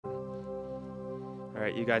All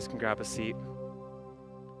right, you guys can grab a seat.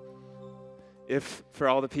 If, for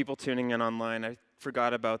all the people tuning in online, I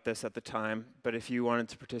forgot about this at the time, but if you wanted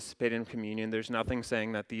to participate in communion, there's nothing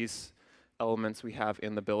saying that these elements we have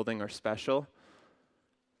in the building are special.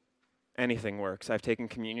 Anything works. I've taken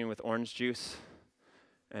communion with orange juice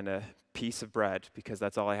and a piece of bread because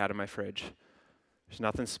that's all I had in my fridge. There's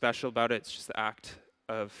nothing special about it. It's just the act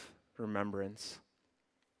of remembrance.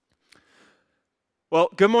 Well,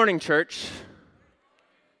 good morning, church,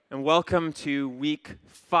 and welcome to week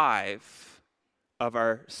 5 of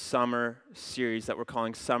our summer series that we're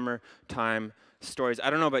calling Summertime Stories. I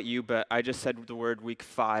don't know about you, but I just said the word week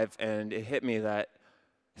 5, and it hit me that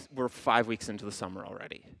we're 5 weeks into the summer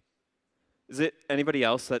already. Is it anybody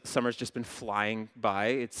else that summer's just been flying by?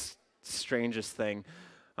 It's the strangest thing.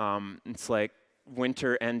 It's like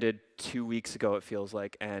winter ended 2 weeks ago, it feels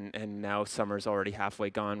like, and now summer's already halfway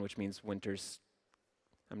gone, which means winter's,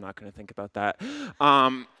 I'm not going to think about that.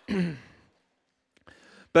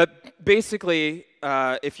 But basically,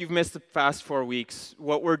 if you've missed the past 4 weeks,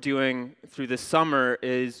 what we're doing through this summer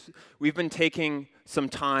is we've been taking some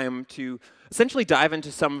time to essentially dive into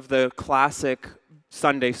some of the classic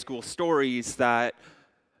Sunday school stories that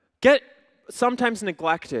get sometimes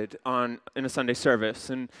neglected in a Sunday service.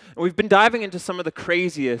 And we've been diving into some of the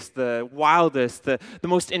craziest, the wildest, the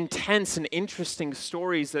most intense and interesting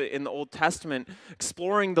stories in the Old Testament,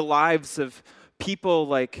 exploring the lives of people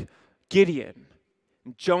like Gideon,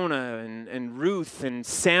 and Jonah, and Ruth, and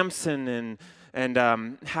Samson,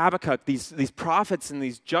 and Habakkuk, these prophets and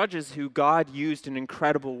these judges who God used in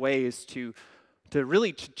incredible ways to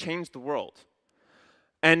really change the world.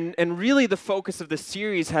 And really the focus of the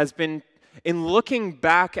series has been in looking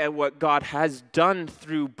back at what God has done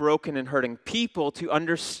through broken and hurting people to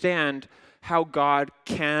understand how God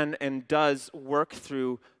can and does work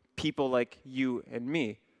through people like you and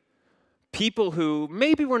me. People who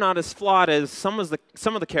maybe were not as flawed as some of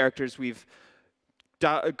the characters we've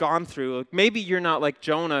gone through. Maybe you're not like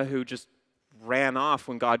Jonah who just ran off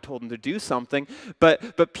when God told him to do something,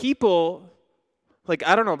 but people, like,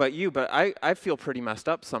 I don't know about you, but I feel pretty messed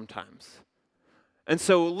up sometimes. And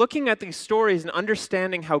so looking at these stories and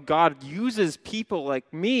understanding how God uses people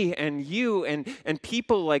like me and you and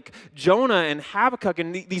people like Jonah and Habakkuk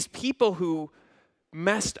and these people who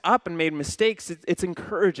messed up and made mistakes, it's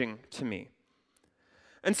encouraging to me.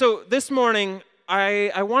 And so this morning,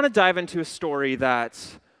 I want to dive into a story that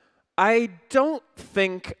I don't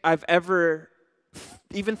think I've ever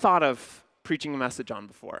even thought of preaching a message on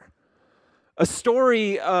before. A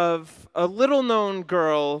story of a little-known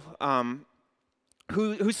girl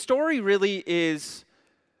whose story really is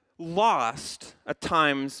lost at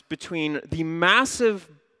times between the massive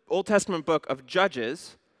Old Testament book of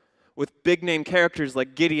Judges, with big-name characters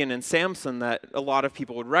like Gideon and Samson that a lot of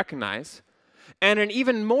people would recognize, and an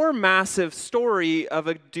even more massive story of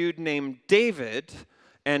a dude named David,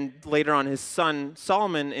 and later on his son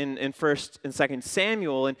Solomon in 1st and 2nd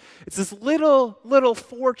Samuel. And it's this little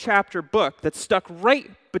 4-chapter book that's stuck right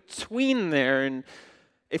between there. And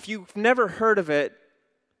if you've never heard of it,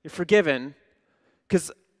 you're forgiven. Because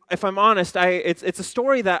if I'm honest, it's a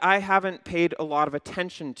story that I haven't paid a lot of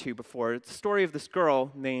attention to before. It's the story of this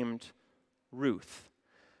girl named Ruth.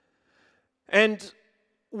 And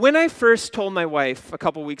when I first told my wife a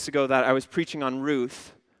couple weeks ago that I was preaching on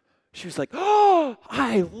Ruth, she was like, "Oh,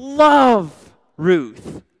 I love Ruth."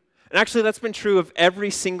 And actually, that's been true of every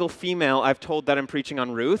single female I've told that I'm preaching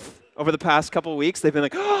on Ruth over the past couple weeks. They've been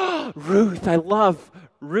like, "Oh, Ruth, I love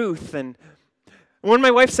Ruth." And when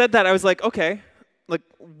my wife said that, I was like, okay, like,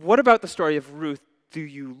 what about the story of Ruth do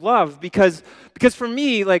you love? Because for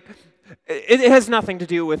me, like, it has nothing to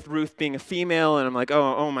do with Ruth being a female, and I'm like,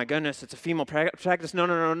 oh my goodness, it's a female practice.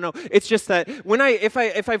 No. It's just that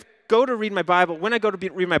if I go to read my Bible, when I go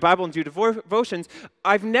to read my Bible and do devotions,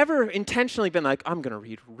 I've never intentionally been like, I'm going to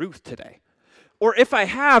read Ruth today. Or if I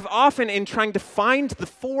have, often in trying to find the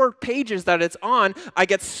 4 pages that it's on, I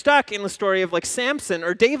get stuck in the story of like Samson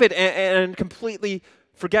or David and completely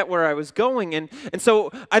forget where I was going. And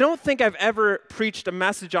so I don't think I've ever preached a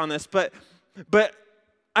message on this, but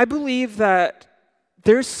I believe that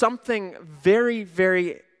there's something very,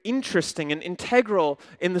 very interesting and integral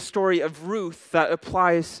in the story of Ruth that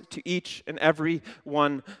applies to each and every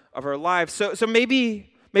one of our lives. So maybe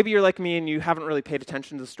you're like me and you haven't really paid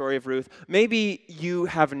attention to the story of Ruth. Maybe you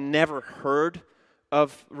have never heard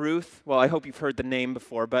of Ruth. Well, I hope you've heard the name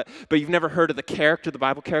before, but you've never heard of the character, the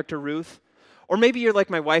Bible character Ruth. Or maybe you're like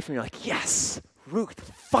my wife and you're like, yes, Ruth,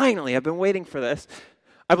 finally, I've been waiting for this.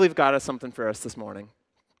 I believe God has something for us this morning.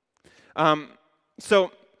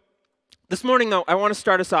 So this morning, though, I want to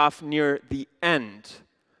start us off near the end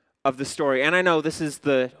of the story. And I know this is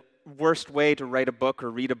the worst way to write a book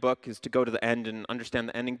or read a book is to go to the end and understand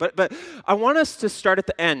the ending. But I want us to start at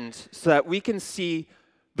the end so that we can see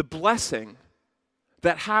the blessing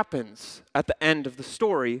that happens at the end of the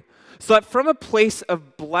story, so that from a place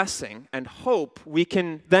of blessing and hope, we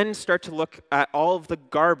can then start to look at all of the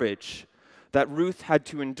garbage that Ruth had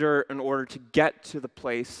to endure in order to get to the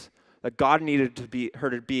place that God needed her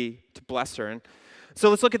to be to bless her. And so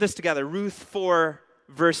let's look at this together. Ruth 4,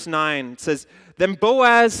 verse 9 says, "Then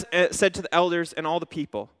Boaz said to the elders and all the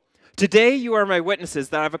people, 'Today you are my witnesses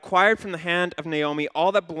that I've acquired from the hand of Naomi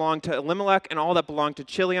all that belonged to Elimelech and all that belonged to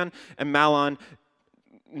Chilion and Mahlon,'"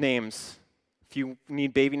 names. If you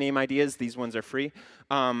need baby name ideas, these ones are free.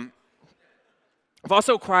 "I've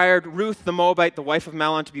also acquired Ruth the Moabite, the wife of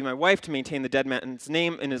Mahlon, to be my wife, to maintain the dead man's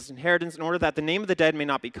name in his inheritance, in order that the name of the dead may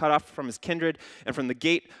not be cut off from his kindred and from the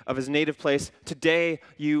gate of his native place. Today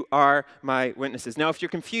you are my witnesses." Now, if you're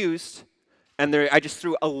confused, and I just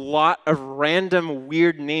threw a lot of random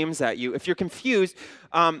weird names at you. If you're confused,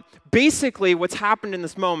 basically what's happened in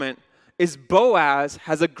this moment is Boaz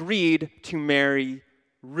has agreed to marry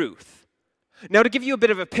Ruth. Now, to give you a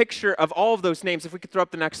bit of a picture of all of those names, if we could throw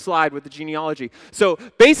up the next slide with the genealogy. So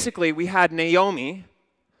basically, we had Naomi,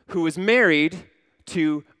 who was married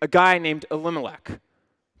to a guy named Elimelech.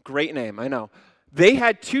 Great name, I know. They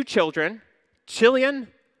had 2 children,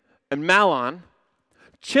 Chilion and Mahlon.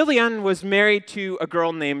 Chilion was married to a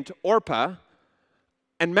girl named Orpah,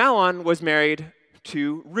 and Mahlon was married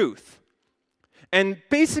to Ruth. And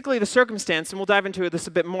basically the circumstance, and we'll dive into this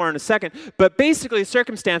a bit more in a second, but basically the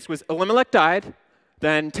circumstance was Elimelech died,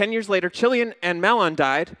 then 10 years later Chilion and Mahlon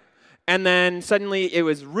died, and then suddenly it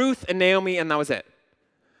was Ruth and Naomi, and that was it.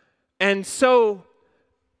 And so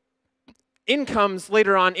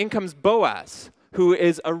later on, in comes Boaz, who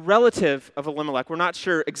is a relative of Elimelech. We're not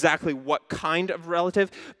sure exactly what kind of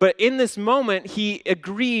relative, but in this moment he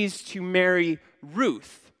agrees to marry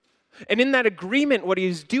Ruth. And in that agreement, what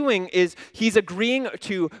he's doing is he's agreeing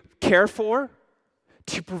to care for,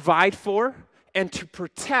 to provide for, and to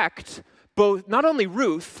protect both, not only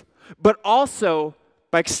Ruth, but also,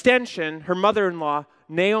 by extension, her mother-in-law,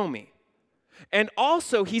 Naomi. And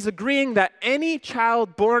also, he's agreeing that any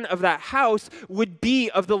child born of that house would be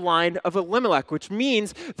of the line of Elimelech, which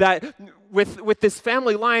means that with this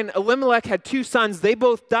family line, Elimelech had 2 sons. They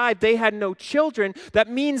both died. They had no children. That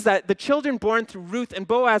means that the children born through Ruth and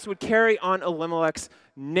Boaz would carry on Elimelech's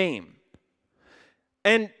name.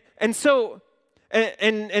 And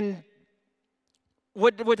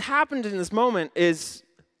what happened in this moment is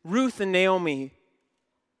Ruth and Naomi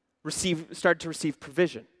started to receive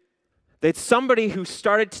provision. They had somebody who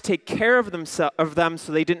started to take care of them so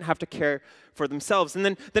they didn't have to care for themselves. And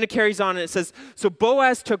then it carries on and it says, "So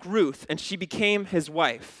Boaz took Ruth and she became his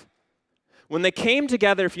wife. When they came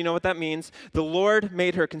together," if you know what that means, "the Lord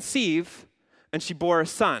made her conceive and she bore a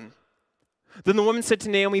son. Then the woman said to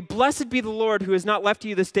Naomi, 'Blessed be the Lord who has not left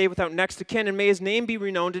you this day without next of kin, and may his name be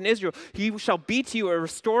renowned in Israel. He shall be to you a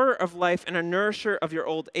restorer of life and a nourisher of your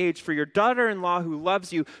old age. For your daughter-in-law who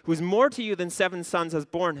loves you, who is more to you than 7 sons, has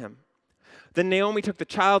borne him.' Then Naomi took the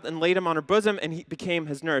child and laid him on her bosom, and he became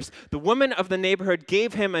his nurse. The woman of the neighborhood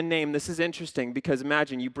gave him a name." This is interesting because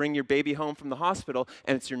imagine you bring your baby home from the hospital,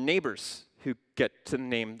 and it's your neighbors who get to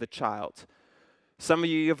name the child. Some of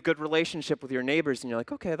you have a good relationship with your neighbors, and you're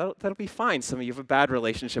like, okay, that'll be fine. Some of you have a bad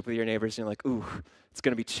relationship with your neighbors, and you're like, ooh, it's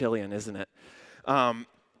going to be Chilion, isn't it? Woman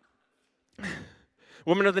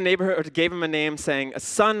of the neighborhood gave him a name, saying, "A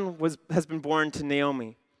son has been born to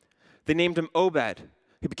Naomi." They named him Obed.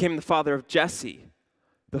 He became the father of Jesse,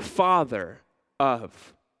 the father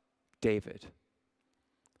of David.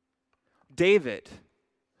 David,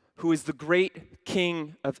 who is the great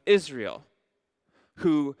king of Israel,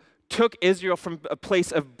 who took Israel from a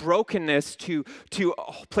place of brokenness to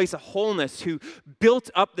a place of wholeness, who built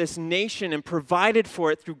up this nation and provided for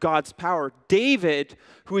it through God's power. David,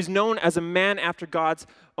 who is known as a man after God's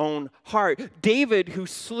own heart. David, who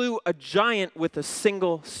slew a giant with a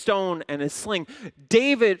single stone and a sling.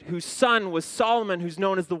 David, whose son was Solomon, who's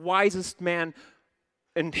known as the wisest man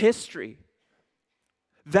in history.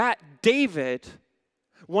 That David,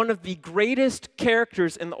 one of the greatest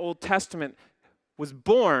characters in the Old Testament, was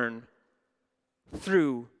born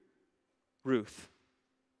through Ruth.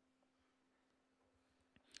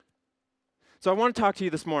 So I want to talk to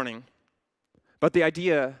you this morning about the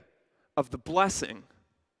idea of the blessing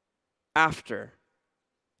after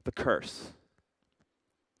the curse.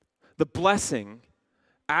 The blessing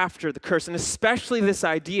after the curse, and especially this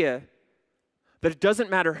idea that it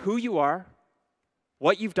doesn't matter who you are,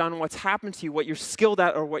 what you've done, what's happened to you, what you're skilled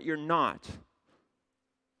at or what you're not.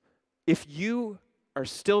 If you are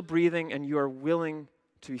still breathing and you are willing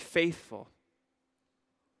to be faithful,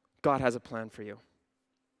 God has a plan for you.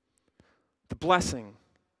 The blessing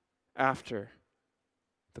after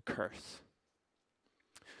the curse.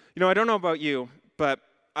 I don't know about you, but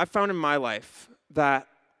I've found in my life that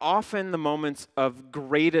often the moments of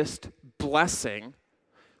greatest blessing,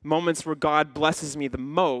 moments where God blesses me the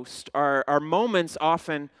most, are moments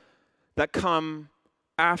often that come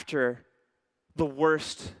after the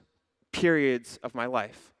worst periods of my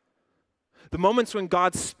life. The moments when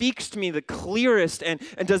God speaks to me the clearest and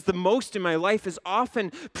does the most in my life is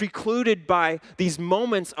often precluded by these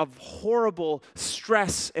moments of horrible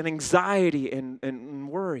stress and anxiety and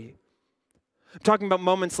worry. I'm talking about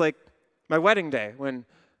moments like my wedding day, when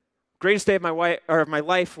greatest day of my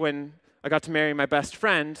life when I got to marry my best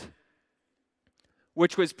friend,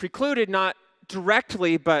 which was precluded not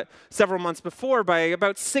directly but several months before by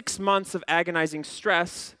about 6 months of agonizing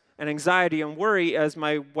stress and anxiety and worry as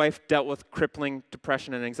my wife dealt with crippling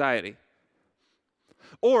depression and anxiety.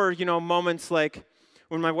 Or, moments like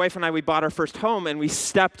when my wife and we bought our first home and we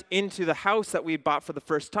stepped into the house that we bought for the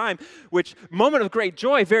first time, which moment of great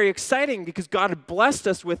joy, very exciting because God had blessed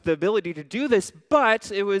us with the ability to do this,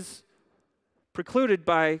 but it was precluded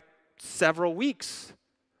by several weeks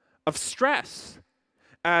of stress.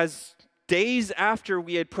 As days after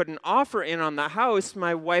we had put an offer in on the house,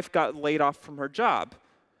 my wife got laid off from her job.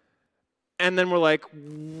 And then we're like,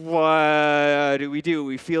 what do?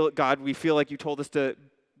 We feel, God, we feel like you told us to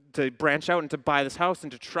branch out and to buy this house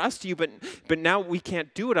and to trust you, but now we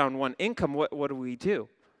can't do it on one income. What do we do?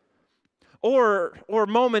 Or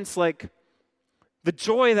moments like the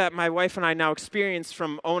joy that my wife and I now experience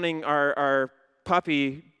from owning our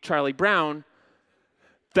puppy, Charlie Brown,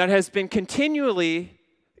 that has been continually,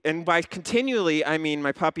 and by continually, I mean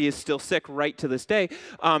my puppy is still sick right to this day,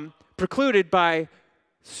 precluded by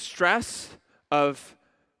stress of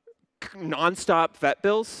nonstop vet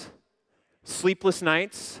bills, sleepless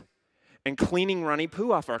nights, and cleaning runny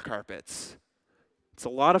poo off our carpets. It's a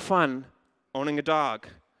lot of fun owning a dog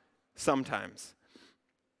sometimes.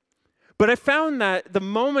 But I found that the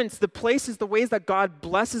moments, the places, the ways that God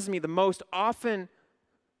blesses me the most often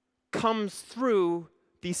comes through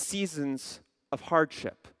these seasons of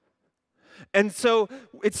hardship. And so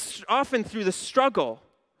it's often through the struggle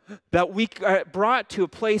that we are brought to a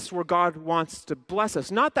place where God wants to bless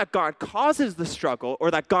us. Not that God causes the struggle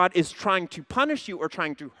or that God is trying to punish you or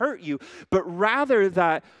trying to hurt you, but rather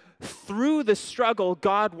that through the struggle,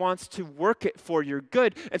 God wants to work it for your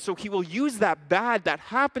good. And so he will use that bad that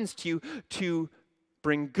happens to you to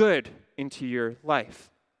bring good into your life.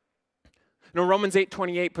 Romans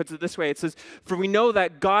 8:28 puts it this way. It says, "For we know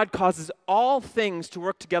that God causes all things to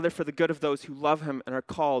work together for the good of those who love him and are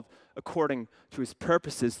called according to his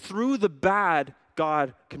purposes." Through the bad,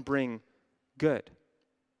 God can bring good.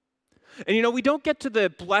 And we don't get to the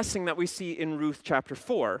blessing that we see in Ruth chapter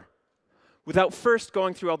 4 without first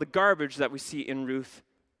going through all the garbage that we see in Ruth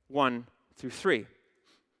 1 through 3.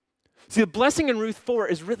 See, the blessing in Ruth 4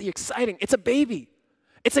 is really exciting. It's a baby.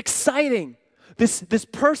 It's exciting. This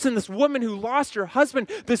person, this woman who lost her husband,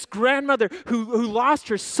 this grandmother who lost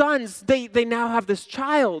her sons, they now have this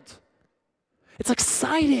child. It's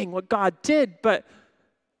exciting what God did, but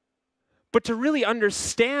to really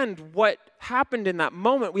understand what happened in that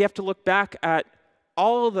moment, we have to look back at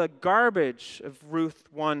all the garbage of Ruth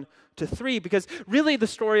 1 to 3, because really the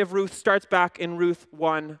story of Ruth starts back in Ruth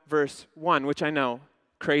 1 verse 1, which I know,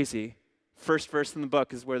 crazy. First verse in the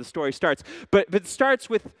book is where the story starts. But it starts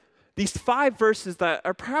with these 5 verses that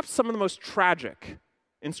are perhaps some of the most tragic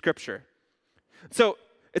in Scripture. So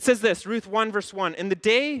it says this, Ruth 1 verse 1, "In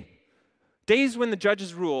the days when the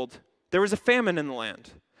judges ruled, there was a famine in the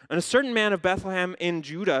land. And a certain man of Bethlehem in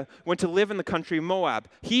Judah went to live in the country of Moab,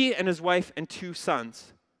 he and his wife and 2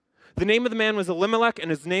 sons. The name of the man was Elimelech, and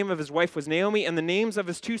his name of his wife was Naomi, and the names of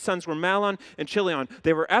his 2 sons were Mahlon and Chilion.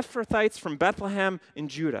 They were Ephrathites from Bethlehem in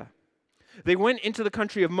Judah. They went into the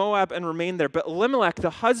country of Moab and remained there. But Elimelech, the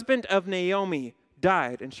husband of Naomi,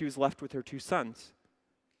 died, and she was left with her 2 sons.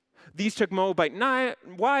 These took Moabite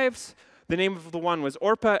wives. The name of the one was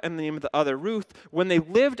Orpah, and the name of the other Ruth. When they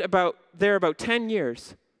lived about 10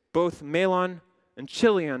 years, both Mahlon and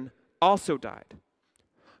Chilion also died,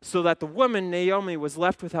 so that the woman Naomi was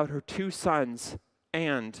left without her 2 sons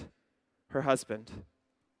and her husband."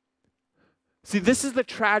 See, this is the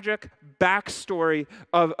tragic backstory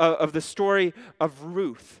of the story of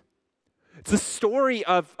Ruth. It's the story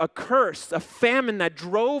of a curse, a famine that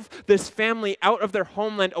drove this family out of their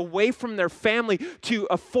homeland, away from their family, to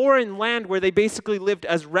a foreign land where they basically lived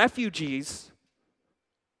as refugees.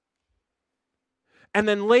 And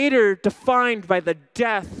then later defined by the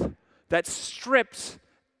death that stripped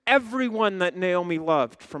everyone that Naomi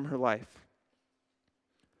loved from her life.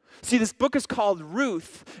 See, this book is called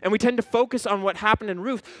Ruth, and we tend to focus on what happened in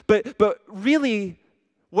Ruth, but really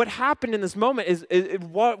what happened in this moment is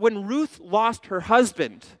when Ruth lost her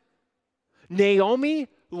husband, Naomi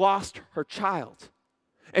lost her child.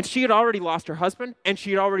 And she had already lost her husband, and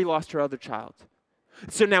she had already lost her other child.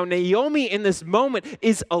 So now Naomi in this moment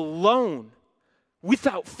is alone,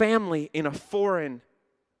 without family in a foreign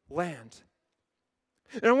land.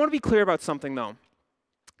 And I want to be clear about something though,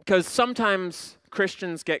 because sometimes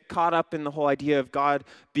Christians get caught up in the whole idea of God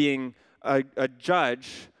being a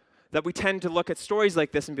judge, that we tend to look at stories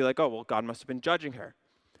like this and be like, oh, well, God must have been judging her.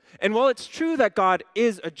 And while it's true that God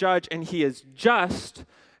is a judge and he is just,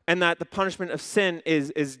 and that the punishment of sin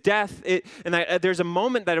is death, and that there's a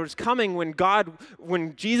moment that it was coming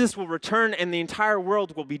when Jesus will return and the entire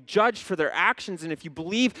world will be judged for their actions, and if you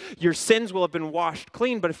believe, your sins will have been washed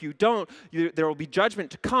clean, but if you don't, there will be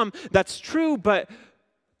judgment to come. That's true, but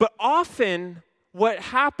often what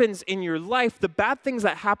happens in your life, the bad things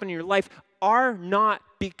that happen in your life, are not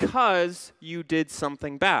because you did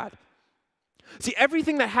something bad. See,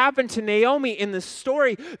 everything that happened to Naomi in this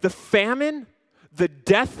story, the famine, the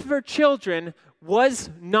death of her children, was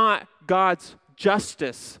not God's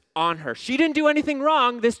justice on her. She didn't do anything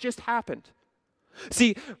wrong. This just happened.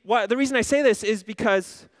 See, the reason I say this is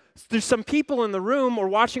because there's some people in the room or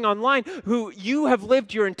watching online who you have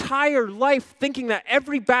lived your entire life thinking that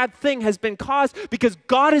every bad thing has been caused because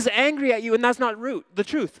God is angry at you, and that's not the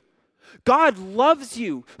truth. God loves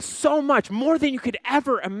you so much, more than you could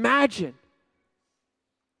ever imagine.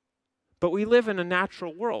 But we live in a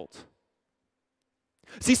natural world.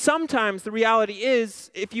 See, sometimes the reality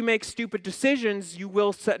is, if you make stupid decisions, you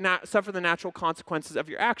will suffer the natural consequences of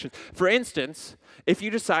your actions. For instance, if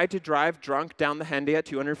you decide to drive drunk down the Henday at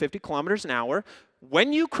 250 kilometers an hour,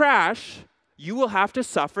 when you crash, you will have to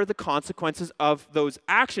suffer the consequences of those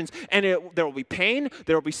actions. And there will be pain,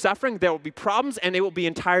 there will be suffering, there will be problems, and it will be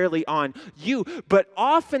entirely on you. But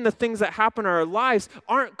often the things that happen in our lives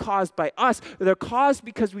aren't caused by us. They're caused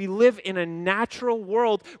because we live in a natural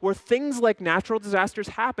world where things like natural disasters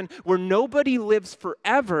happen, where nobody lives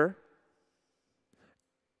forever,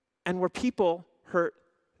 and where people hurt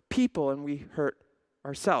people and we hurt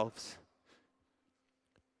ourselves.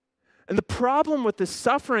 And the problem with this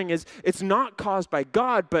suffering is it's not caused by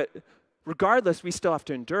God, but regardless, we still have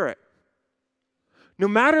to endure it. No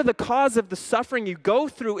matter the cause of the suffering you go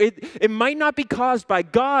through, it might not be caused by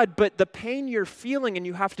God, but the pain you're feeling and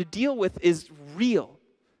you have to deal with is real.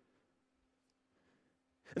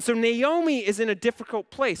 And so Naomi is in a difficult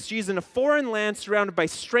place. She's in a foreign land surrounded by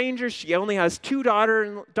strangers. She only has 2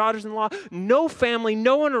 daughters-in-law, no family,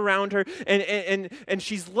 no one around her. And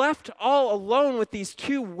she's left all alone with these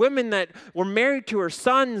 2 women that were married to her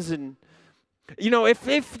sons. And, you know, if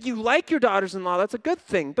you like your daughters-in-law, that's a good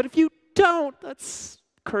thing. But if you don't, that's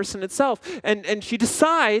a curse in itself. And she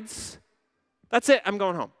decides, that's it, I'm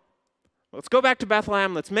going home. Let's go back to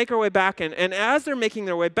Bethlehem. Let's make our way back. And as they're making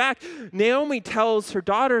their way back, Naomi tells her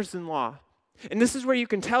daughters-in-law, and this is where you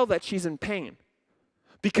can tell that she's in pain,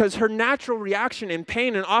 because her natural reaction in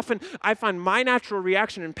pain, and often I find my natural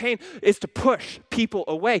reaction in pain, is to push people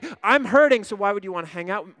away. I'm hurting, so why would you want to hang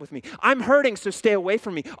out with me? I'm hurting, so stay away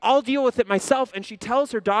from me. I'll deal with it myself. And she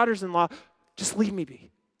tells her daughters-in-law, just leave me be.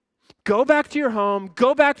 Go back to your home,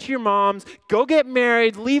 go back to your moms, go get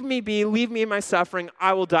married, leave me be, leave me in my suffering.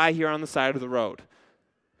 I will die here on the side of the road.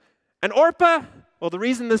 And Orpah, well, the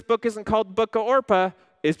reason this book isn't called the Book of Orpah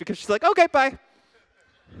is because she's like, okay, bye.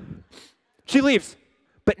 She leaves.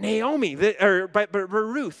 But Naomi, but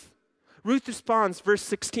Ruth responds, verse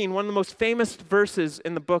 16, one of the most famous verses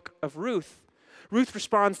in the book of Ruth. Ruth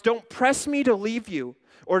responds, don't press me to leave you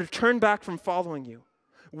or to turn back from following you.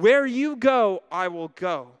 Where you go, I will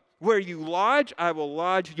go. Where you lodge, I will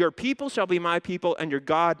lodge. Your people shall be my people, and your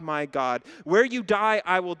God, my God. Where you die,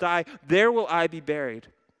 I will die. There will I be buried.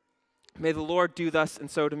 May the Lord do thus and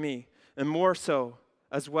so to me, and more so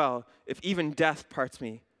as well, if even death parts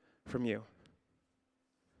me from you.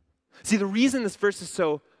 See, the reason this verse is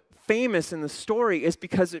so famous in the story is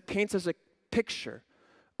because it paints us a picture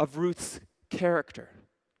of Ruth's character.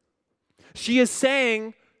 She is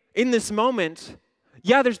saying in this moment,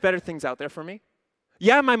 yeah, there's better things out there for me.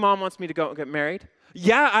 Yeah, my mom wants me to go and get married.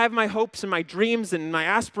 Yeah, I have my hopes and my dreams and my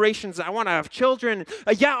aspirations. I want to have children.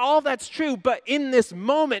 Yeah, all that's true. But in this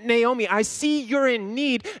moment, Naomi, I see you're in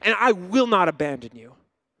need, and I will not abandon you.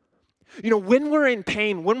 You know, when we're in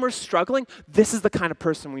pain, when we're struggling, this is the kind of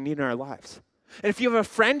person we need in our lives. And if you have a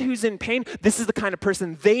friend who's in pain, this is the kind of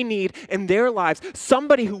person they need in their lives.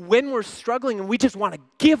 Somebody who, when we're struggling and we just want to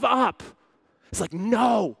give up, it's like,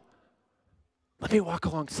 no, Let me walk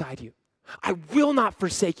alongside you. I will not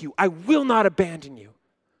forsake you. I will not abandon you.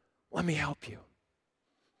 Let me help you.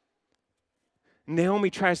 Naomi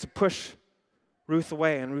tries to push Ruth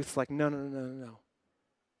away, and Ruth's like, no, no, no, no, no.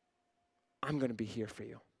 I'm going to be here for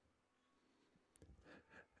you.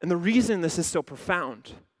 And the reason this is so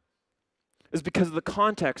profound is because of the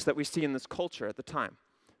context that we see in this culture at the time.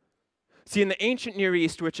 See, in the ancient Near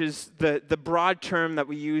East, which is the broad term that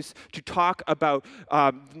we use to talk about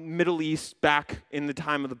Middle East back in the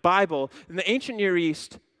time of the Bible, in the ancient Near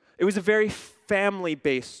East, it was a very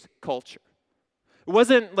family-based culture. It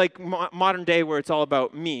wasn't like modern day where it's all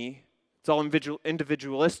about me. It's all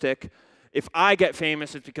individualistic. If I get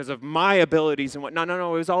famous, it's because of my abilities and what. No,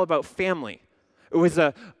 it was all about family. It was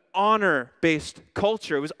a honor-based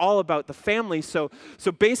culture. It was all about the family. So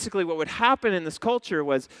basically what would happen in this culture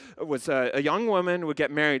was a young woman would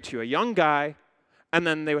get married to a young guy, and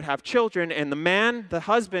then they would have children, and the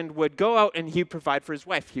husband, would go out and he'd provide for his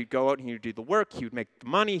wife. He'd go out and he would do the work, he would make the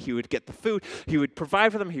money, he would get the food, he would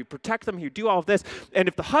provide for them, he would protect them, he would do all of this. And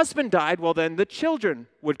if the husband died, well, then the children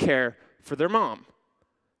would care for their mom.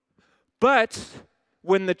 But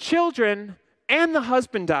when the children and the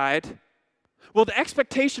husband died, well, the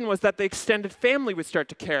expectation was that the extended family would start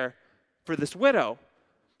to care for this widow.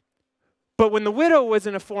 But when the widow was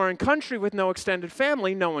in a foreign country with no extended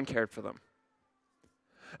family, no one cared for them.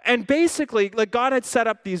 And basically, like, God had set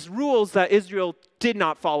up these rules that Israel did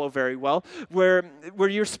not follow very well, where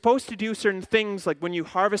you're supposed to do certain things, like when you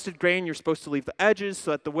harvested grain, you're supposed to leave the edges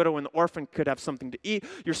so that the widow and the orphan could have something to eat.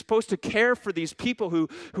 You're supposed to care for these people who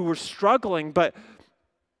were struggling, but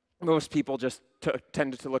most people just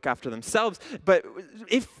tended to look after themselves. But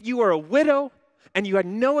if you were a widow and you had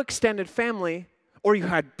no extended family, or you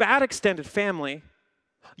had bad extended family,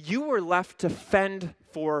 you were left to fend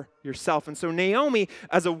for yourself. And so Naomi,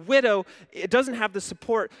 as a widow, it doesn't have the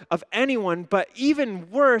support of anyone, but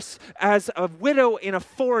even worse, as a widow in a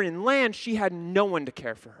foreign land, she had no one to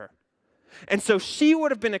care for her. And so she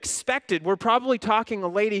would have been expected, we're probably talking a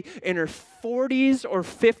lady in her 40s or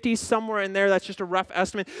 50s, somewhere in there, that's just a rough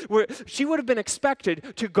estimate, where she would have been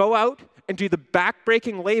expected to go out and do the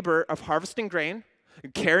back-breaking labor of harvesting grain,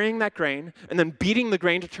 carrying that grain, and then beating the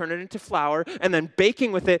grain to turn it into flour, and then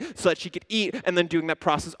baking with it so that she could eat, and then doing that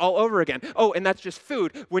process all over again. Oh, and that's just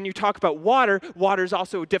food. When you talk about water, water is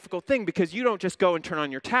also a difficult thing because you don't just go and turn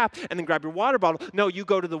on your tap and then grab your water bottle. No, you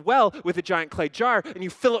go to the well with a giant clay jar, and you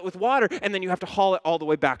fill it with water, and then you have to haul it all the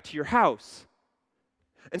way back to your house.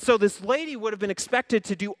 And so this lady would have been expected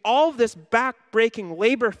to do all of this back-breaking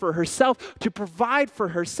labor for herself, to provide for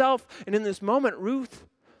herself. And in this moment, Ruth,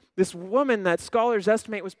 this woman that scholars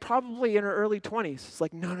estimate was probably in her early 20s. It's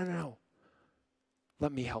like, no.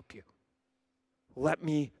 Let me help you. Let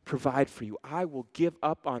me provide for you. I will give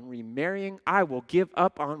up on remarrying. I will give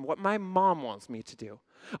up on what my mom wants me to do.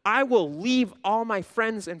 I will leave all my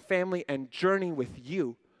friends and family and journey with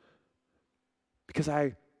you because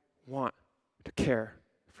I want to care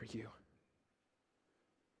for you.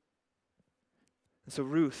 And so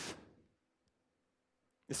Ruth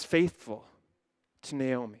is faithful to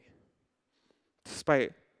Naomi,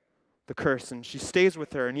 despite the curse, and she stays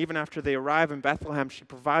with her, and even after they arrive in Bethlehem, she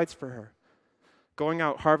provides for her, going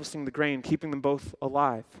out harvesting the grain, keeping them both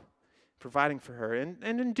alive, providing for her. And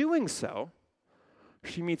in doing so,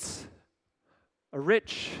 she meets a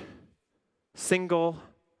rich, single,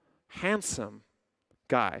 handsome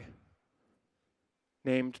guy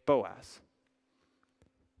named Boaz.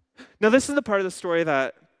 Now, this is the part of the story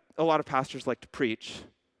that a lot of pastors like to preach,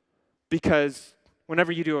 because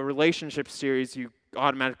whenever you do a relationship series, you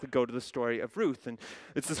automatically go to the story of Ruth. And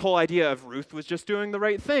it's this whole idea of Ruth was just doing the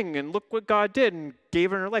right thing, and look what God did and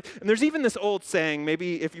gave her life. And there's even this old saying,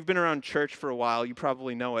 maybe if you've been around church for a while, you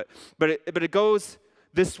probably know it, but it goes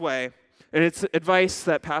this way, and it's advice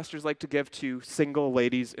that pastors like to give to single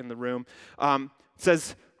ladies in the room. It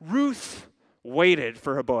says, Ruth waited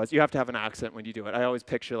for her Boaz. You have to have an accent when you do it. I always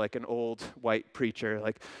picture like an old white preacher,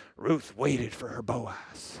 like, Ruth waited for her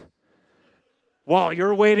Boaz. While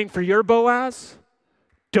you're waiting for your Boaz,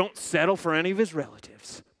 don't settle for any of his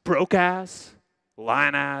relatives. Broke ass,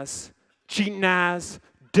 lying ass, cheating ass,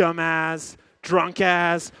 dumb ass, drunk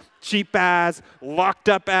ass, cheap ass, locked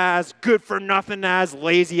up ass, good for nothing ass,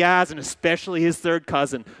 lazy ass, and especially his third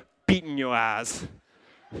cousin, beating your ass.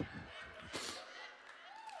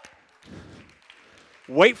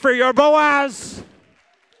 Wait for your Boaz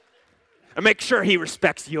and make sure he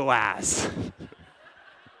respects your ass.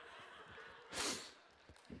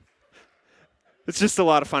 It's just a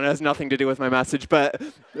lot of fun. It has nothing to do with my message, but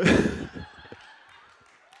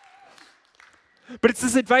But it's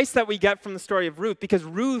this advice that we get from the story of Ruth, because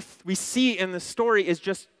Ruth, we see in the story, is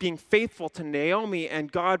just being faithful to Naomi,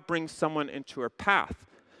 and God brings someone into her path.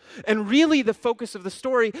 And really, the focus of the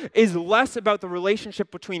story is less about the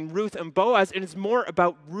relationship between Ruth and Boaz, and it's more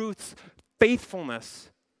about Ruth's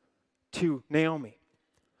faithfulness to Naomi.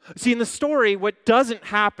 See, in the story, what doesn't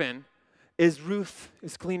happen is Ruth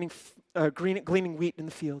is gleaning wheat in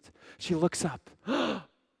the field. She looks up.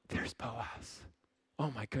 There's Boaz.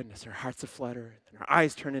 Oh my goodness, her heart's aflutter, and her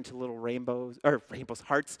eyes turn into little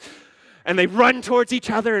hearts, and they run towards each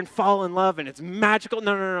other and fall in love, and it's magical.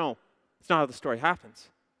 No. It's not how the story happens.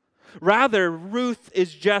 Rather, Ruth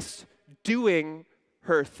is just doing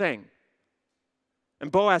her thing.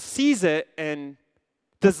 And Boaz sees it and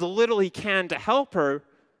does the little he can to help her.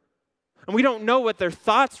 And we don't know what their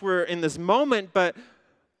thoughts were in this moment, but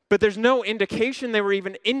there's no indication they were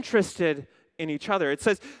even interested in each other. It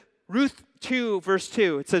says, Ruth 2, verse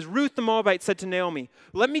 2, it says, Ruth the Moabite said to Naomi,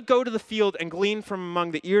 "Let me go to the field and glean from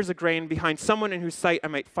among the ears of grain behind someone in whose sight I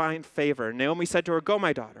might find favor." And Naomi said to her, "Go,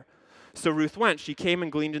 my daughter." So Ruth went. She came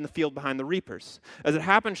and gleaned in the field behind the reapers. As it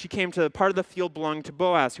happened, she came to the part of the field belonging to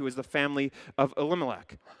Boaz, who was the family of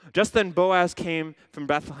Elimelech. Just then Boaz came from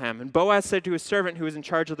Bethlehem, and Boaz said to his servant who was in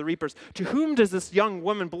charge of the reapers, "To whom does this young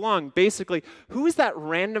woman belong?" Basically, who is that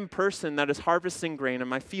random person that is harvesting grain in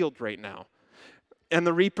my field right now? And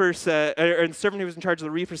the reaper said, or the servant who was in charge of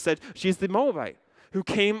the reapers said, "She's the Moabite who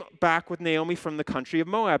came back with Naomi from the country of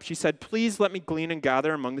Moab. She said, 'Please let me glean and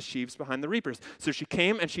gather among the sheaves behind the reapers.' So she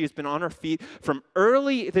came, and she has been on her feet from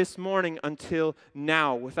early this morning until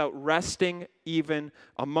now, without resting even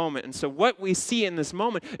a moment." And so what we see in this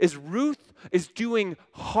moment is Ruth is doing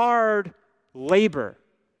hard labor.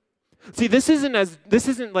 See, this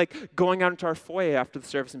isn't like going out into our foyer after the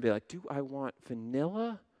service and be like, "Do I want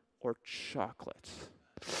vanilla or chocolate?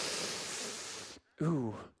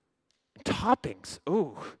 Ooh. Toppings.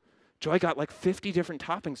 Ooh, Joy got like 50 different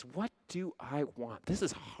toppings. What do I want? This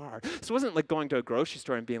is hard." So it wasn't like going to a grocery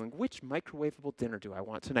store and being like, "Which microwavable dinner do I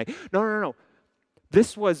want tonight?" No.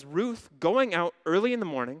 This was Ruth going out early in the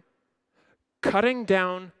morning, cutting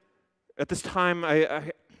down, at this time,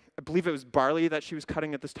 I believe it was barley that she was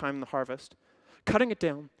cutting at this time in the harvest, cutting it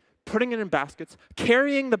down, putting it in baskets,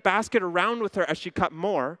 carrying the basket around with her as she cut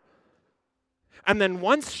more. And then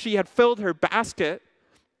once she had filled her basket,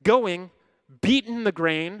 going, beating the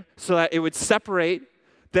grain so that it would separate,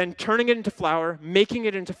 then turning it into flour, making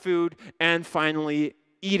it into food, and finally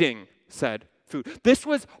eating said food. This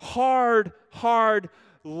was hard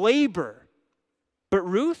labor. But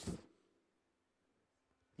Ruth,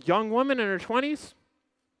 young woman in her 20s,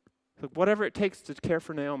 like, whatever it takes to care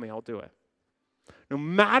for Naomi, I'll do it. No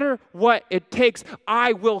matter what it takes,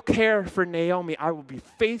 I will care for Naomi. I will be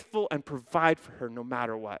faithful and provide for her no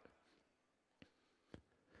matter what.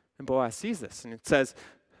 And Boaz sees this, and it says,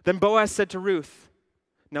 "Then Boaz said to Ruth,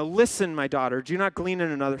 'Now listen, my daughter, do not glean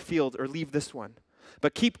in another field or leave this one,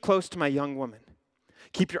 but keep close to my young woman.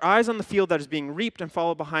 Keep your eyes on the field that is being reaped and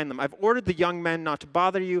follow behind them. I've ordered the young men not to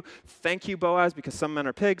bother you.'" Thank you, Boaz, because some men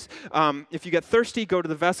are pigs. "If you get thirsty, go to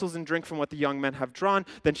the vessels and drink from what the young men have drawn."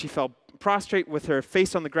 Then she fell prostrate with her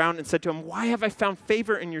face on the ground and said to him, "Why have I found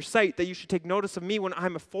favor in your sight that you should take notice of me when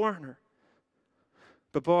I'm a foreigner?"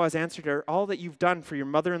 But Boaz answered her, "All that you've done for your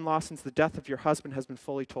mother-in-law since the death of your husband has been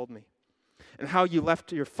fully told me, and how you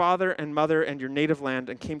left your father and mother and your native land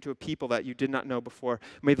and came to a people that you did not know before.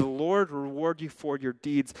 May the Lord reward you for your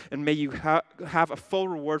deeds, and may you have a full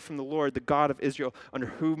reward from the Lord, the God of Israel, under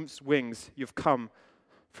whose wings you've come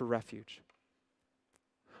for refuge."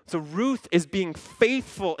 So Ruth is being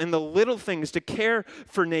faithful in the little things to care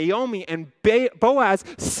for Naomi, and Boaz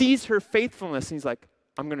sees her faithfulness, and he's like,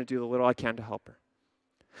 "I'm going to do the little I can to help her."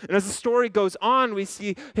 And as the story goes on, we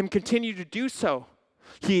see him continue to do so.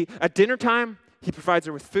 At dinner time, he provides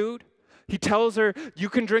her with food. He tells her, "You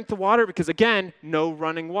can drink the water," because again, no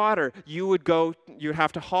running water. You'd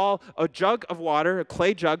have to haul a jug of water, a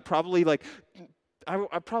clay jug, probably like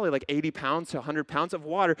 80 pounds to 100 pounds of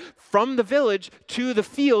water from the village to the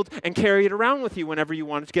field and carry it around with you whenever you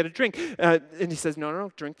wanted to get a drink. And he says, no,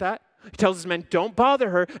 drink that. He tells his men, don't bother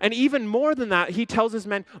her. And even more than that, he tells his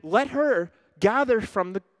men, let her gather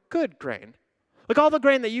from the good grain. Like all the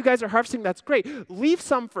grain that you guys are harvesting, that's great. Leave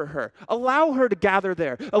some for her. Allow her to gather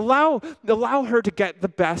there. Allow her to get the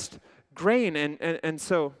best grain. And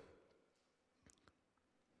so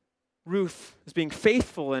Ruth is being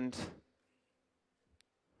faithful, and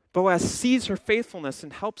Boaz sees her faithfulness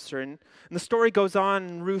and helps her. And the story goes on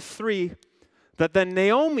in Ruth 3 that then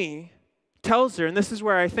Naomi tells her, and this is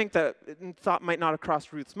where I think that thought might not have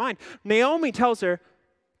crossed Ruth's mind. Naomi tells her,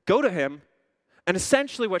 go to him, and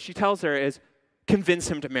essentially what she tells her is, convince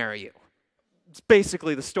him to marry you. It's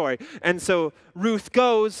basically the story. And so Ruth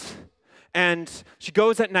goes, and she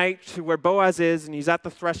goes at night to where Boaz is, and he's at the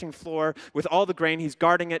threshing floor with all the grain. He's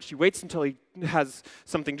guarding it. She waits until he has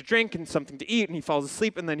something to drink and something to eat, and he falls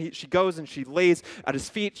asleep, and then she goes and she lays at his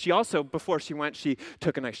feet. She also, before she went, she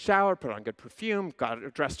took a nice shower, put on good perfume,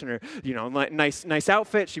 got dressed in her, nice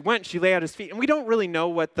outfit. She went, she lay at his feet, and we don't really know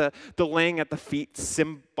what the laying at the feet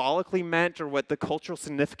symbolically meant or what the cultural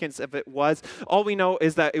significance of it was. All we know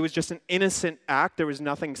is that it was just an innocent act. There was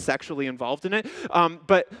nothing sexually involved in it.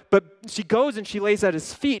 But she goes and she lays at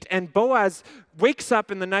his feet, and Boaz wakes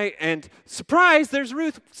up in the night, and surprise, there's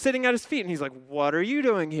Ruth sitting at his feet, and he's like, "What are you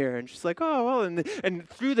doing here?" And she's like, "Oh, well," and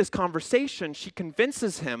through this conversation, she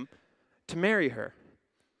convinces him to marry her.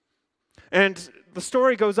 And the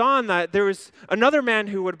story goes on that there was another man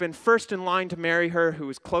who would have been first in line to marry her, who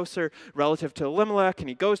was closer relative to Elimelech, and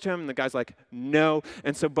he goes to him, and the guy's like, "No."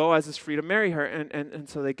 And so Boaz is free to marry her, and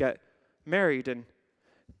so they get married. And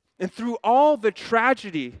through all the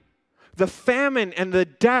tragedy, the famine and the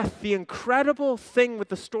death, the incredible thing with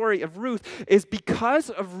the story of Ruth is because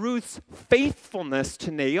of Ruth's faithfulness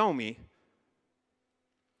to Naomi,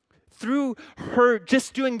 through her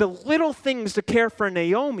just doing the little things to care for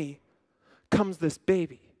Naomi, comes this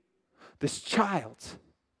baby, this child,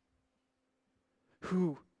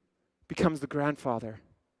 who becomes the grandfather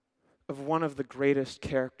of one of the greatest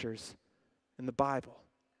characters in the Bible,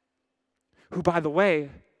 who, by the way,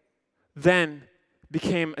 then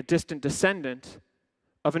became a distant descendant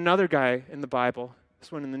of another guy in the Bible, this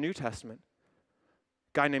one in the New Testament,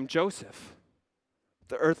 a guy named Joseph,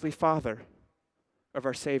 the earthly father of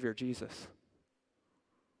our Savior Jesus.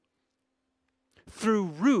 Through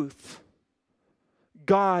Ruth,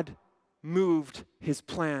 God moved his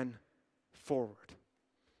plan forward.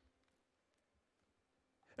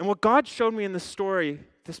 And what God showed me in this story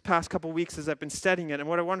this past couple weeks as I've been studying it, and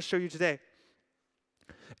what I want to show you today,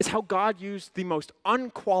 is how God used the most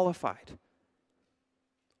unqualified,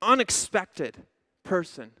 unexpected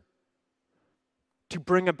person to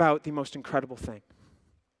bring about the most incredible thing.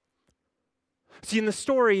 See, in the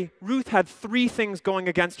story, Ruth had three things going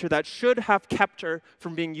against her that should have kept her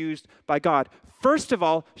from being used by God. First of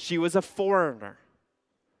all, she was a foreigner.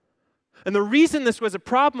 And the reason this was a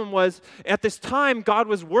problem was, at this time, God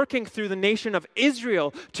was working through the nation of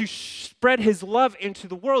Israel to spread his love into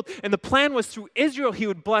the world. And the plan was through Israel, he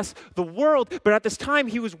would bless the world. But at this time,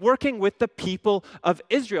 he was working with the people of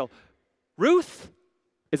Israel. Ruth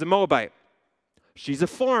is a Moabite. She's a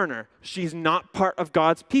foreigner. She's not part of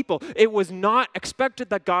God's people. It was not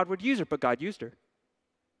expected that God would use her, but God used her.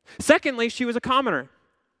 Secondly, she was a commoner,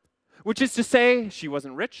 which is to say, she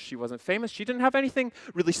wasn't rich, she wasn't famous, she didn't have anything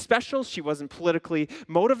really special, she wasn't politically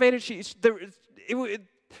motivated, she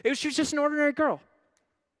was just an ordinary girl.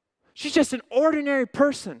 She's just an ordinary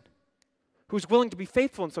person who was willing to be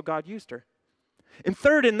faithful, and so God used her. And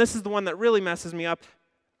third, and this is the one that really messes me up,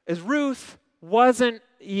 is Ruth wasn't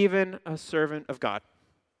even a servant of God.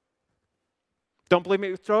 Don't believe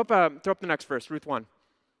me? Throw up the next verse, Ruth 1.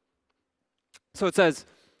 So it says,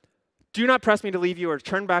 "Do not press me to leave you or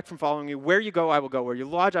turn back from following you. Where you go, I will go. Where you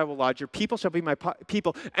lodge, I will lodge. Your people shall be my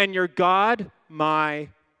people, and your God, my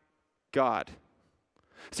God."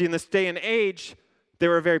 See, in this day and age, they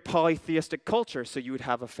were a very polytheistic culture. So you would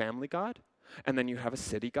have a family God, and then you have a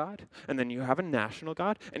city God, and then you have a national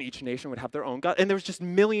God, and each nation would have their own God. And there was just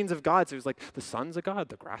millions of gods. It was like the sun's a God,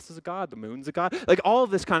 the grass is a God, the moon's a God, like all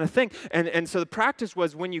of this kind of thing. And so the practice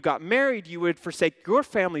was when you got married, you would forsake your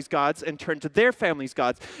family's gods and turn to their family's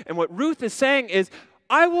gods. And what Ruth is saying is,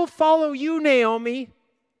 I will follow you, Naomi,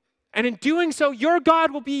 and in doing so, your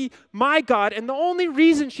God will be my God. And the only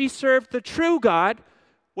reason she served the true God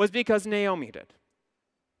was because Naomi did.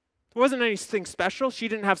 It wasn't anything special. She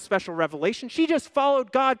didn't have special revelation. She just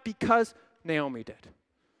followed God because Naomi did.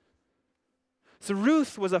 So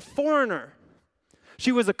Ruth was a foreigner.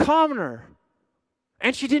 She was a commoner.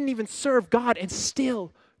 And she didn't even serve God, and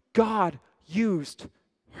still God used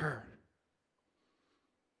her.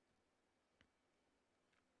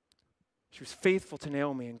 She was faithful to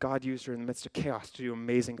Naomi, and God used her in the midst of chaos to do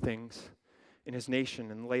amazing things in his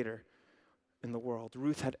nation and later in the world.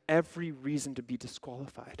 Ruth had every reason to be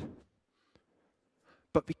disqualified.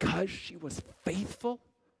 But because she was faithful,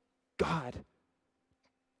 God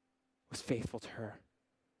was faithful to her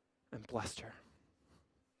and blessed her.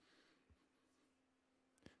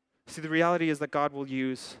 See, the reality is that God will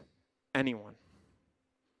use anyone.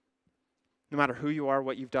 No matter who you are,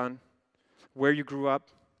 what you've done, where you grew up,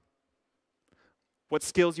 what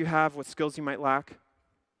skills you have, what skills you might lack.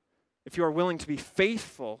 If you are willing to be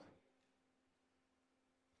faithful,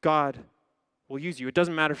 God will use you. It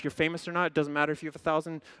doesn't matter if you're famous or not. It doesn't matter if you have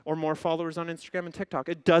 1,000 or more followers on Instagram and TikTok.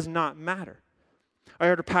 It does not matter. I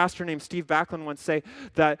heard a pastor named Steve Backlund once say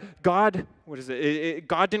that God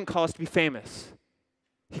didn't call us to be famous.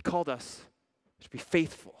 He called us to be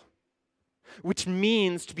faithful, which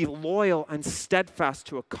means to be loyal and steadfast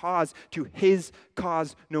to a cause, to his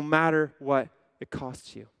cause, no matter what it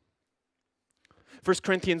costs you. 1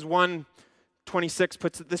 Corinthians 1:26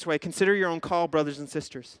 puts it this way: consider your own call, brothers and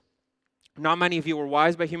sisters. Not many of you were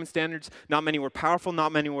wise by human standards, not many were powerful,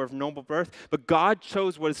 not many were of noble birth, but God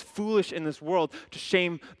chose what is foolish in this world to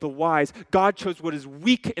shame the wise. God chose what is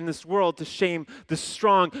weak in this world to shame the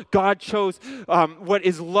strong. God chose what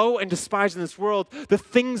is low and despised in this world, the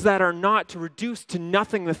things that are not, to reduce to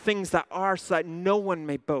nothing the things that are, so that no one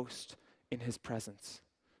may boast in his presence.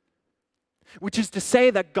 Which is to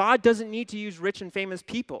say that God doesn't need to use rich and famous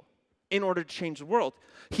people in order to change the world.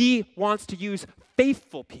 He wants to use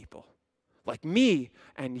faithful people like me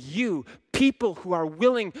and you, people who are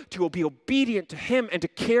willing to be obedient to him and to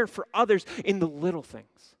care for others in the little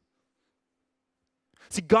things.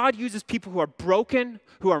 See, God uses people who are broken,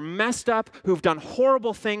 who are messed up, who have done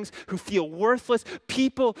horrible things, who feel worthless,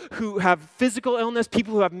 people who have physical illness,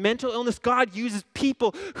 people who have mental illness. God uses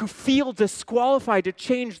people who feel disqualified to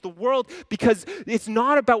change the world because it's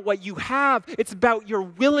not about what you have, it's about your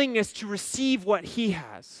willingness to receive what he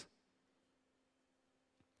has.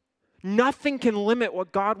 Nothing can limit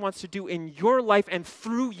what God wants to do in your life and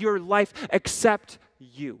through your life except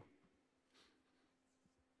you.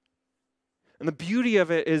 And the beauty of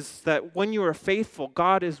it is that when you are faithful,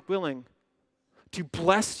 God is willing to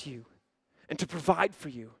bless you and to provide for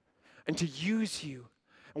you and to use you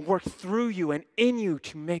and work through you and in you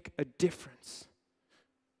to make a difference.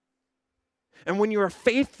 And when you are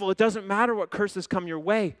faithful, it doesn't matter what curses come your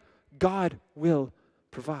way, God will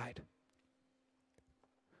provide.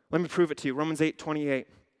 Let me prove it to you. Romans 8:28.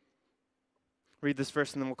 Read this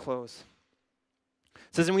verse and then we'll close.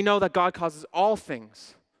 It says, and we know that God causes all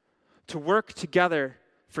things to work together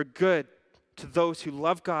for good to those who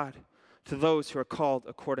love God, to those who are called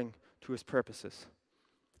according to his purposes.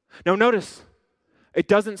 Now notice, it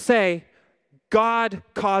doesn't say God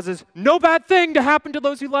causes no bad thing to happen to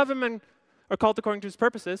those who love him and are called according to his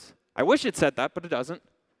purposes. I wish it said that, but it doesn't.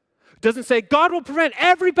 It doesn't say God will prevent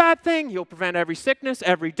every bad thing. He'll prevent every sickness,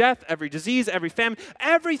 every death, every disease, every famine,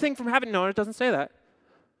 everything from happening. No, it doesn't say that.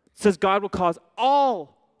 It says God will cause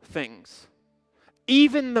all things,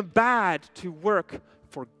 even the bad, to work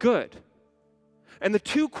for good. And the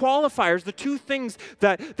two qualifiers, the two things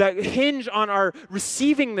that hinge on our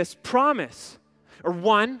receiving this promise are: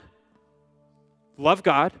 one, love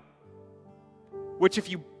God, which if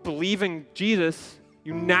you believe in Jesus,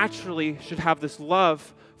 you naturally should have this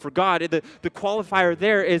love for God. The qualifier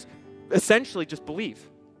there is essentially just believe.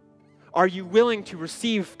 Are you willing to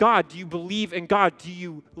receive God? Do you believe in God? Do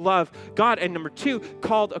you love God? And number two,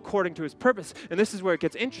 called according to his purpose. And this is where it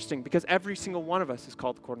gets interesting because every single one of us is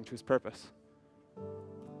called according to his purpose.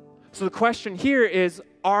 So the question here is,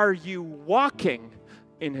 are you walking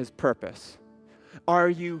in his purpose? Are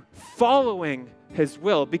you following his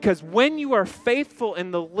will? Because when you are faithful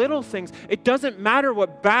in the little things, it doesn't matter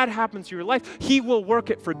what bad happens to your life. He will work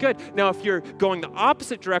it for good. Now, if you're going the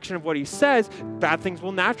opposite direction of what he says, bad things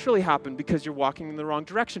will naturally happen because you're walking in the wrong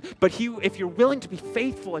direction. But if you're willing to be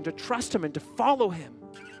faithful and to trust him and to follow him,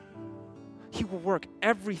 he will work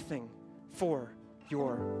everything for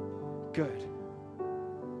your good.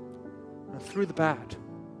 And through the bad,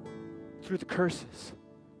 through the curses,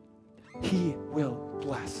 he will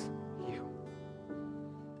bless you.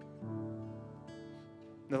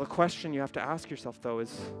 Now the question you have to ask yourself, though,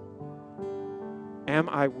 is, am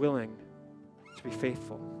I willing to be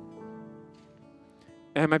faithful?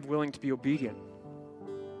 Am I willing to be obedient?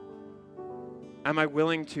 Am I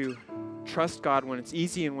willing to trust God when it's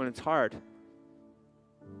easy and when it's hard?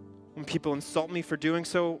 When people insult me for doing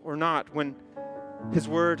so or not? When his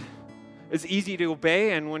word is easy to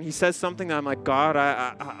obey, and when he says something that I'm like, God,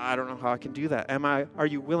 I don't know how I can do that. Are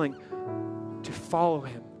you willing to follow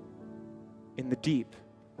him in the deep?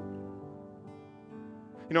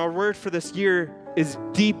 You know, our word for this year is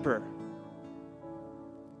deeper.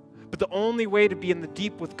 But the only way to be in the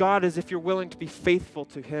deep with God is if you're willing to be faithful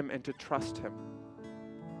to him and to trust him.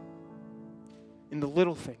 In the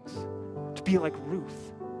little things, to be like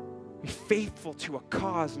Ruth. Be faithful to a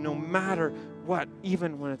cause no matter what,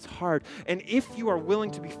 even when it's hard. And if you are willing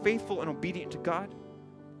to be faithful and obedient to God,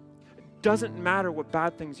 it doesn't matter what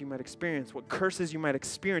bad things you might experience, what curses you might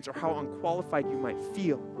experience, or how unqualified you might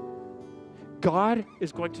feel. God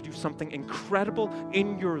is going to do something incredible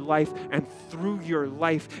in your life and through your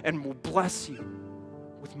life and will bless you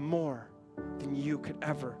with more than you could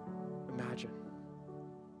ever imagine.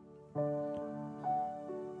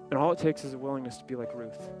 And all it takes is a willingness to be like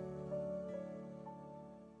Ruth,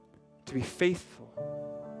 to be faithful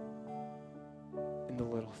in the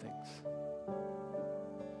little things.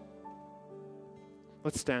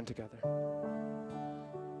 Let's stand together.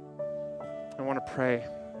 I want to pray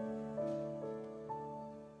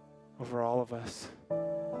over all of us.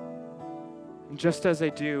 And just as I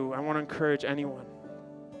do, I want to encourage anyone.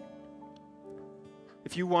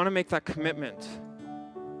 If you want to make that commitment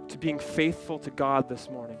to being faithful to God this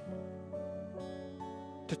morning,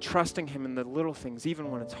 to trusting Him in the little things, even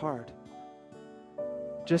when it's hard,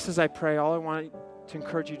 just as I pray, all I want to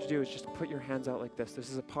encourage you to do is just put your hands out like this. This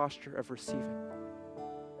is a posture of receiving.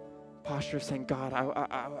 Posture of saying, God,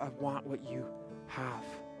 I want what you have.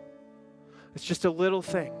 It's just a little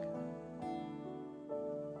thing.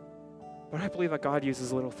 But I believe that God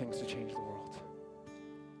uses little things to change the world.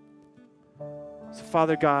 So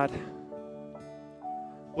Father God,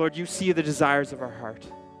 Lord, you see the desires of our heart.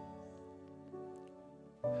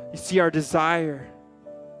 You see our desire,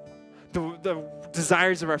 the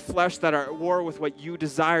desires of our flesh that are at war with what you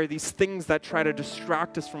desire, these things that try to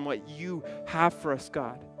distract us from what you have for us,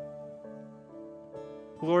 God.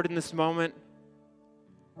 Lord, in this moment,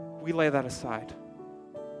 we lay that aside.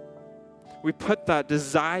 We put that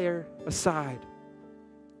desire aside.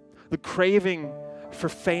 The craving for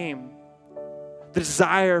fame, the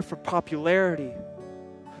desire for popularity,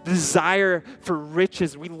 the desire for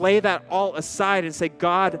riches. We lay that all aside and say,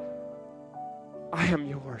 God, I am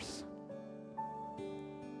yours.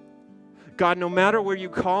 God, no matter where you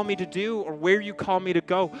call me to do or where you call me to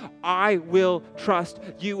go, I will trust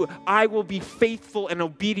you. I will be faithful and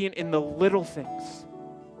obedient in the little things.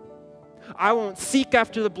 I won't seek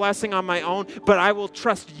after the blessing on my own, but I will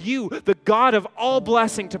trust you, the God of all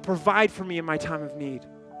blessing, to provide for me in my time of need.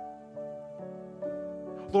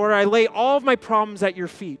 Lord, I lay all of my problems at your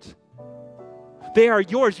feet. They are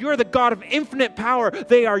yours. You are the God of infinite power.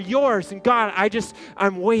 They are yours. And God,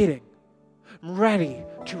 I'm waiting. I'm ready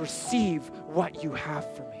to receive what you have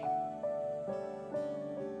for me.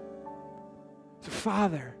 So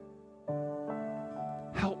Father,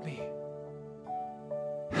 help me.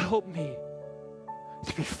 Help me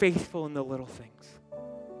to be faithful in the little things,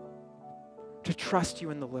 to trust you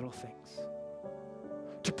in the little things,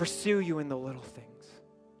 to pursue you in the little things.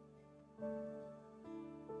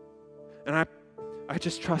 And I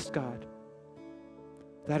just trust, God,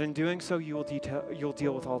 that in doing so, you'll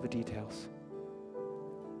deal with all the details.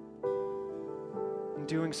 In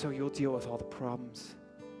doing so, you'll deal with all the problems,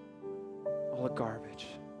 all the garbage.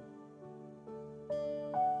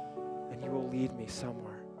 And you will lead me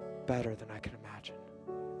somewhere better than I can imagine.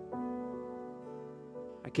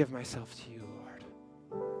 I give myself to you, Lord.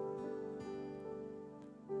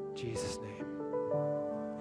 In Jesus' name.